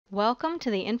Welcome to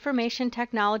the Information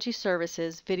Technology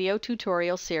Services video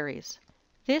tutorial series.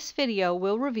 This video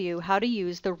will review how to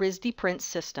use the risdPRINTS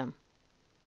system.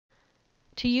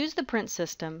 To use the print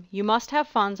system, you must have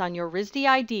funds on your RISD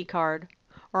ID card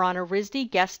or on a RISD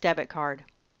guest debit card.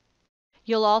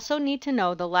 You'll also need to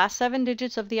know the last 7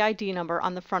 digits of the ID number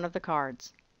on the front of the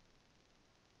cards.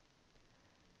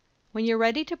 When you're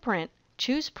ready to print,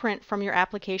 choose Print from your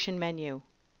application menu.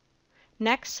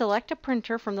 Next, select a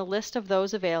printer from the list of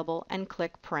those available and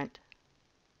click Print.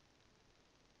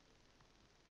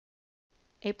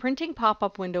 A printing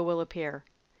pop-up window will appear.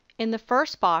 In the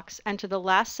first box, enter the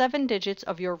last 7 digits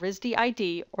of your RISD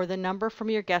ID or the number from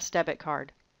your guest debit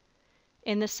card.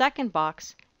 In the second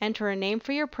box, enter a name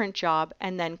for your print job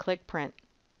and then click Print.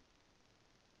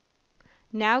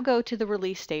 Now go to the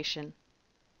release station.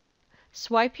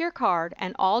 Swipe your card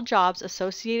and all jobs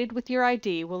associated with your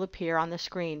ID will appear on the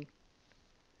screen.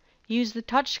 Use the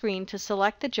touchscreen to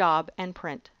select the job and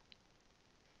print.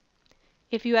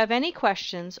 If you have any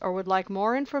questions or would like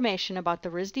more information about the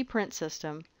risdPRINTS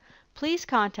system, please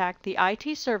contact the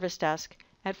IT Service Desk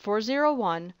at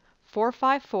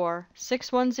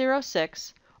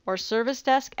 401-454-6106 or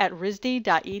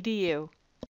servicedesk@risd.edu.